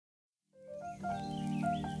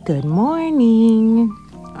Good morning.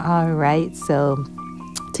 All right, so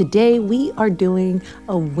today we are doing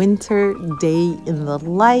a winter day in the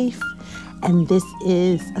life, and this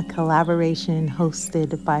is a collaboration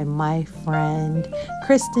hosted by my friend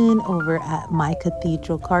Kristen over at My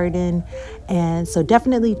Cathedral Garden. And so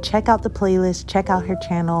definitely check out the playlist, check out her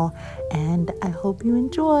channel, and I hope you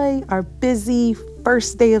enjoy our busy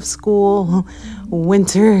first day of school,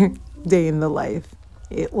 winter day in the life.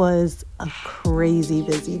 It was a crazy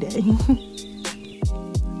busy day.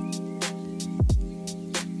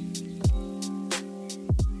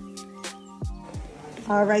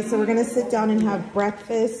 All right, so we're gonna sit down and have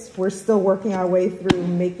breakfast. We're still working our way through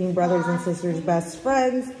making brothers and sisters best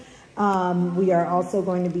friends. We are also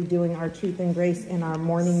going to be doing our truth and grace in our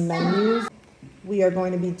morning menus. We are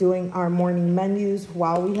going to be doing our morning menus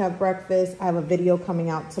while we have breakfast. I have a video coming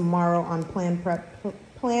out tomorrow on Plan,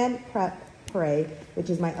 Prep, Pray, which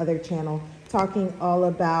is my other channel, talking all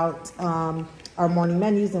about our morning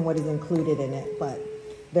menus and what is included in it. But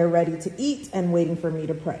they're ready to eat and waiting for me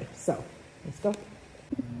to pray. So let's go.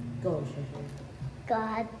 Go,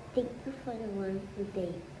 God, thank you for the wonderful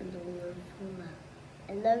day and the wonderful love.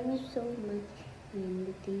 I love you so much in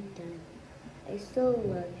the daytime. I still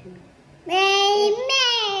love you. May.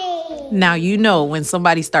 Now you know when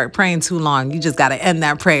somebody start praying too long, you just got to end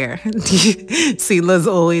that prayer. Sela's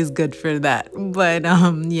always good for that. But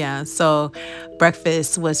yeah, so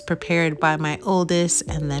breakfast was prepared by my oldest,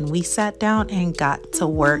 and then we sat down and got to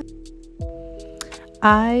work.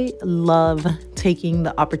 I love taking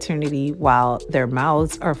the opportunity while their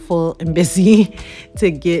mouths are full and busy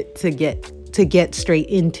to get straight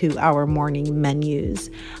into our morning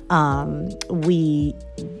menus. We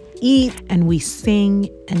eat and we sing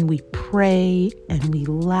and we pray and we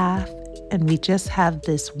laugh and we just have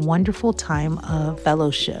this wonderful time of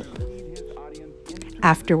fellowship.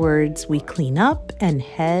 Afterwards, we clean up and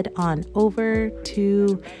head on over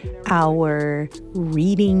to our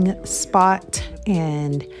reading spot,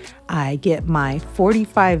 and I get my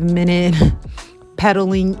 45-minute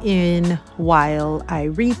pedaling in while I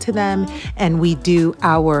read to them, and we do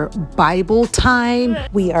our Bible time.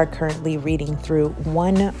 We are currently reading through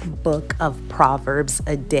one book of Proverbs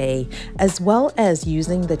a day, as well as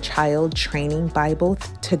using the child training Bible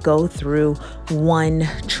to go through one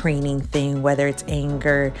training thing, whether it's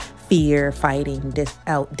anger, fear, fighting,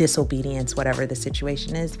 disobedience, whatever the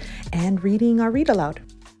situation is, and reading our read aloud.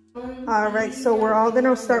 All right, so we're all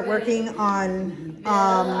gonna start working on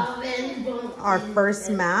our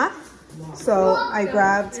first math. So I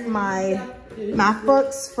grabbed my math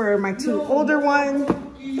books for my two older ones,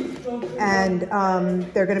 and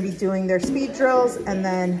they're gonna be doing their speed drills, and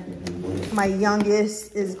then my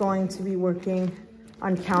youngest is going to be working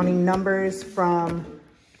on counting numbers from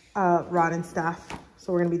rod and staff.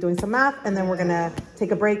 So we're gonna be doing some math, and then we're gonna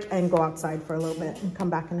take a break and go outside for a little bit and come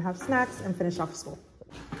back and have snacks and finish off school.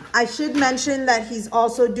 I should mention that he's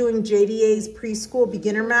also doing JDA's preschool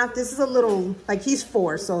beginner math. This is a little, like, he's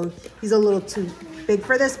 4, so he's a little too big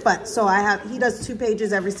for this, but so he does 2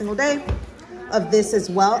 pages every single day of this as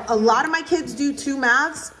well. A lot of my kids do 2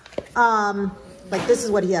 maths. Like, this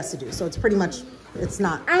is what he has to do, so it's pretty much, it's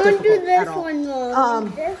not difficult do this at all. one,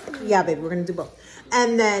 Mom. Yeah, baby, we're gonna do both.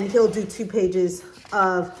 And then he'll do 2 pages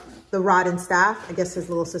of the rod and staff. I guess his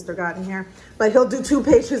little sister got in here, but he'll do 2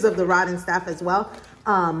 pages of the rod and staff as well.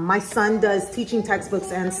 My son does teaching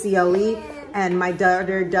textbooks and CLE, and my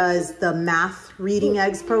daughter does the math reading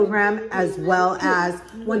eggs program, as well as,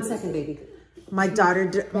 1 second, baby. My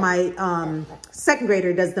daughter, my second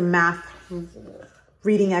grader does the math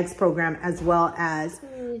reading eggs program, as well as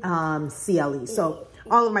CLE. So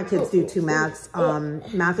all of my kids do 2 maths.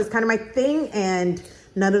 Math is kind of my thing, and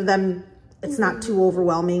none of them, it's not too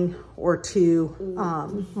overwhelming or too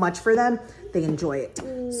much for them. They enjoy it.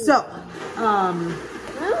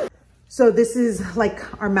 So this is like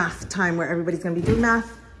our math time, where everybody's gonna be doing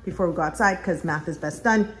math before we go outside, because math is best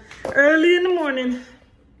done early in the morning.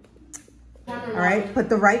 All right, put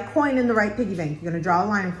the right coin in the right piggy bank. You're gonna draw a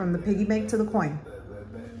line from the piggy bank to the coin.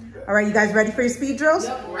 All right, you guys ready for your speed drills?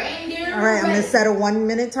 Yep, reindeer. All right, I'm gonna set a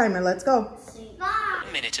 1-minute timer. Let's go.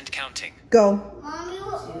 1 minute and counting. Go.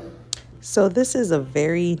 So this is a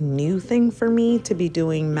very new thing for me to be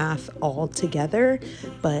doing math all together,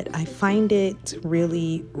 but I find it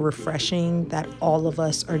really refreshing that all of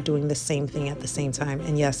us are doing the same thing at the same time.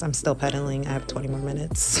 And yes, I'm still pedaling. I have 20 more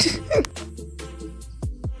minutes.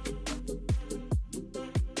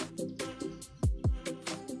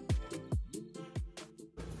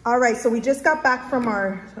 All right, so we just got back from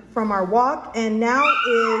our walk, and now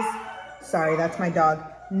is, sorry, that's my dog.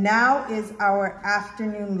 Now is our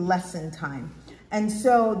afternoon lesson time. And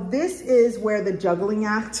so this is where the juggling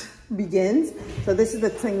act begins. So this is the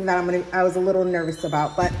thing that I was a little nervous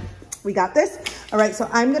about, but we got this. All right, so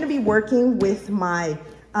I'm gonna be working with my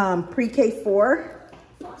pre-K4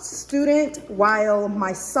 student while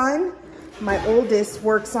my son, my oldest,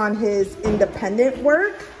 works on his independent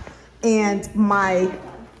work, and my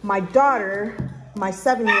daughter, my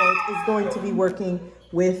 7-year-old, is going to be working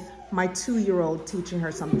with my 2-year-old, teaching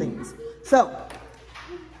her some things. So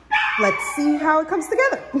let's see how it comes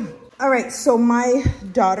together. All right, so my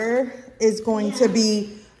daughter is going to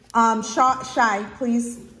be, shy,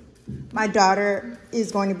 please. My daughter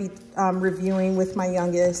is going to be reviewing with my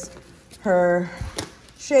youngest her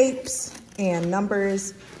shapes and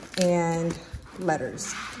numbers and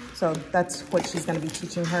letters. So that's what she's going to be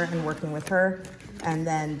teaching her and working with her. And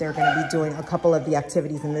then they're going to be doing a couple of the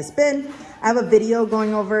activities in this bin. I have a video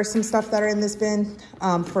going over some stuff that are in this bin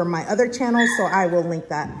for my other channel, so I will link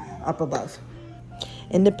that up above.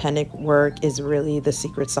 Independent work is really the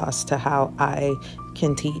secret sauce to how I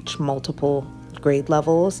can teach multiple grade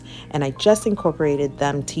levels, and I just incorporated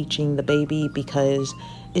them teaching the baby because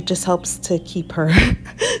it just helps to keep her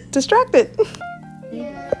distracted.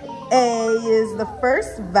 A is the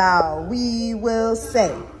first vowel we will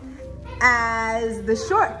say as the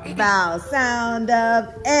short vowel sound of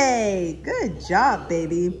A. Good job,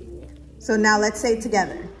 baby. So now let's say it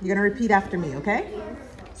together. You're gonna repeat after me, okay?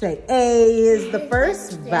 Say, A is the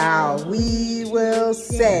first vowel we will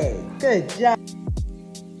say. Good job.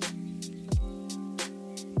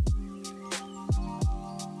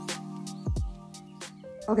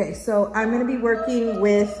 Okay, so I'm gonna be working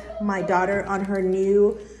with my daughter on her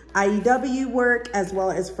new IEW work as well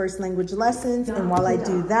as first language lessons. And while I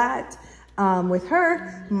do that with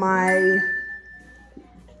her, my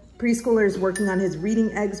preschooler is working on his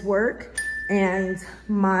reading eggs work, and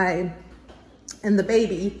the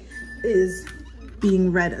baby is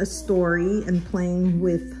being read a story and playing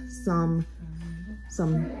with some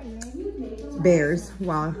bears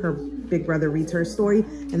while her big brother reads her story.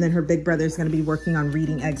 And then her big brother is going to be working on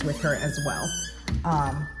reading eggs with her as well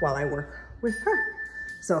while I work with her.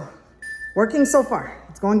 So working so far.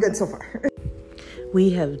 It's going good so far.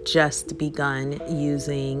 We have just begun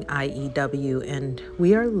using IEW and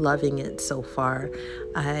we are loving it so far.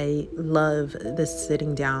 I love the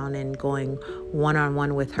sitting down and going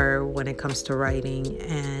one-on-one with her when it comes to writing,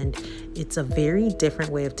 and it's a very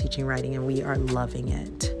different way of teaching writing and we are loving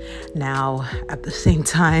it. Now, at the same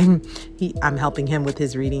time, I'm helping him with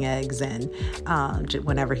his reading eggs and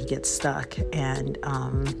whenever he gets stuck, and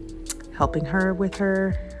helping her with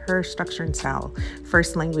her structure and style.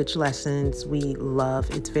 First language lessons we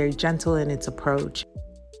love. It's very gentle in its approach.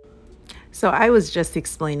 So I was just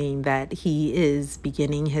explaining that he is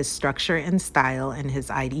beginning his structure and style and his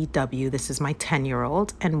IDW. This is my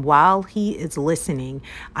 10-year-old. And while he is listening,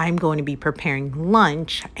 I'm going to be preparing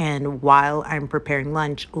lunch. And while I'm preparing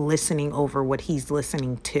lunch, listening over what he's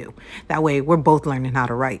listening to. That way we're both learning how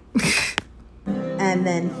to write. And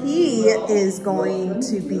then he is going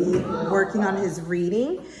to be working on his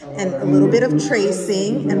reading and a little bit of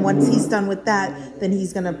tracing. And once he's done with that, then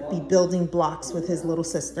he's going to be building blocks with his little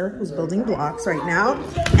sister, who's building blocks right now.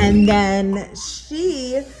 And then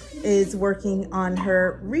she is working on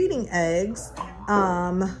her reading eggs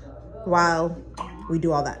while we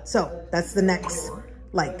do all that. So that's the next,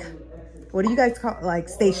 like, what do you guys call it? Like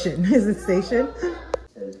station? Is it station?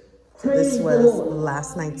 This was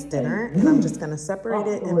last night's dinner, and I'm just gonna separate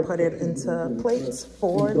it and put it into plates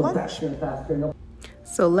for lunch.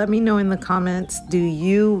 So let me know in the comments, do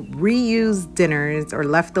you reuse dinners or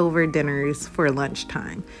leftover dinners for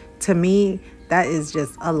lunchtime? To me, that is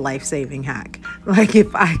just a life-saving hack. Like,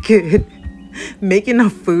 if I could make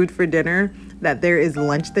enough food for dinner that there is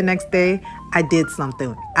lunch the next day, I did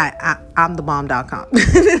something. I'm the bomb.com.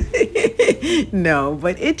 No,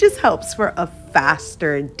 but it just helps for a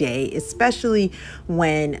faster day, especially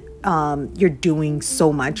when you're doing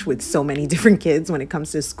so much with so many different kids when it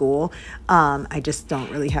comes to school. I just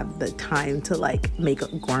don't really have the time to like make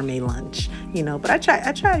a gourmet lunch, you know, but I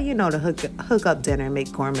try, you know, to hook up dinner,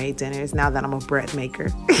 make gourmet dinners now that I'm a bread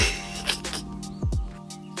maker.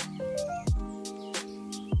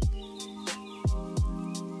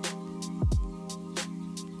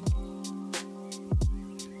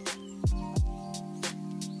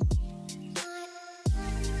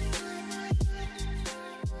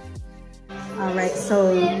 All right,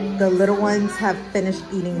 so the little ones have finished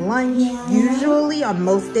eating lunch. Usually on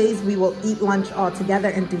most days we will eat lunch all together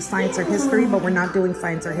and do science or history, but we're not doing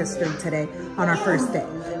science or history today on our first day.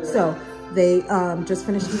 So they just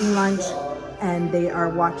finished eating lunch and they are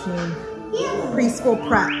watching preschool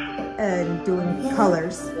prep. and doing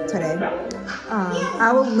colors today.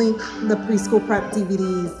 I will link the preschool prep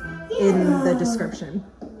DVDs in the description.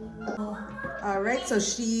 All right, so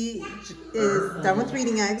she is done with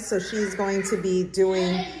reading eggs, so she's going to be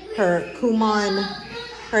doing her Kumon,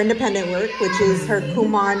 her independent work, which is her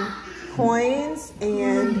Kumon coins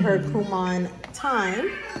and her Kumon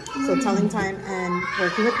time, so telling time and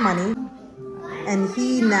working with money. And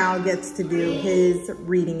he now gets to do his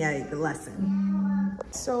reading egg lesson.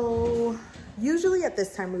 So usually at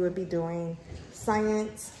this time we would be doing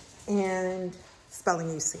science and spelling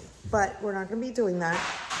UC, but we're not going to be doing that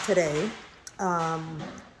today.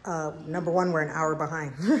 Number one, we're an hour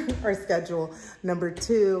behind our schedule. Number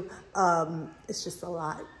two, it's just a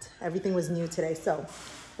lot. Everything was new today, so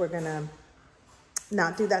we're gonna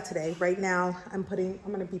not do that today. Right now, I'm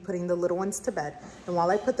gonna be putting the little ones to bed, and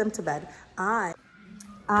while I put them to bed, I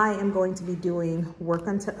am going to be doing Work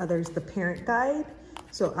Unto Others, the parent guide.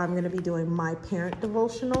 So I'm gonna be doing my parent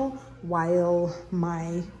devotional while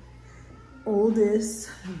my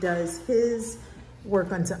oldest does his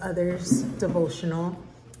Work Unto Others devotional,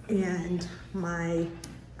 and my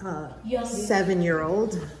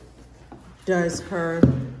 7-year-old does her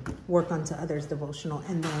Work Unto Others devotional,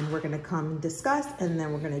 and then we're gonna come discuss, and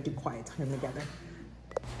then we're gonna do quiet time together.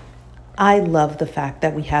 I love the fact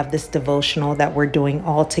that we have this devotional that we're doing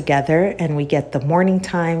all together, and we get the morning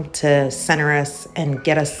time to center us and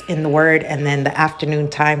get us in the word, and then the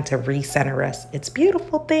afternoon time to recenter us. It's a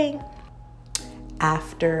beautiful thing.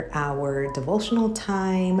 After our devotional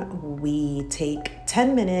time, we take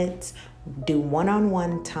 10 minutes, do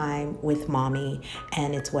one-on-one time with mommy,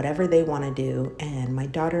 and it's whatever they want to do. And my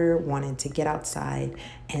daughter wanted to get outside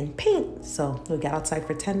and paint. So we got outside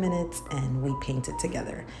for 10 minutes and we painted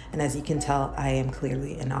together. And as you can tell, I am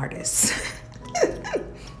clearly an artist.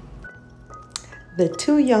 The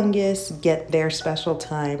two youngest get their special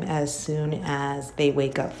time as soon as they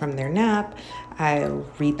wake up from their nap. I'll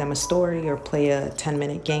read them a story or play a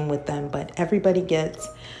 10-minute game with them, but everybody gets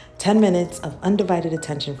 10 minutes of undivided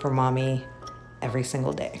attention from mommy every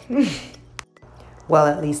single day. Well,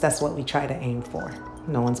 at least that's what we try to aim for.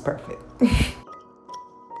 No one's perfect.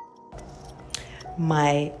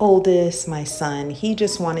 My oldest, my son, he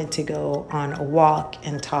just wanted to go on a walk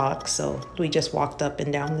and talk. So we just walked up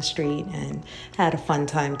and down the street and had a fun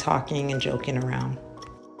time talking and joking around.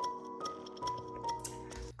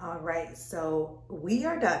 All right, so we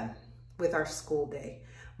are done with our school day.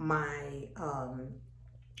 My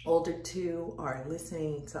older two are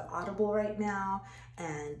listening to Audible right now,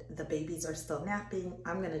 and the babies are still napping.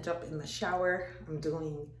 I'm gonna jump in the shower. I'm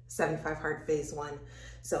doing 75 hard phase 1.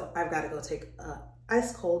 So I've got to go take a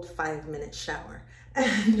ice cold 5-minute shower.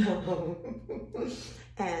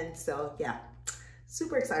 And so, yeah,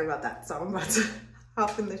 super excited about that. So I'm about to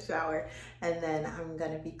hop in the shower, and then I'm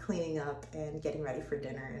going to be cleaning up and getting ready for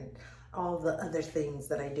dinner and all the other things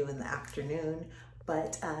that I do in the afternoon.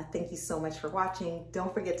 But thank you so much for watching.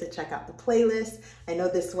 Don't forget to check out the playlist. I know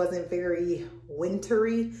this wasn't very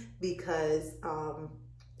wintry because,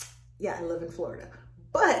 yeah, I live in Florida,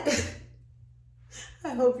 but I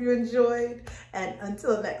hope you enjoyed, and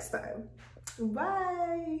until next time,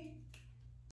 bye.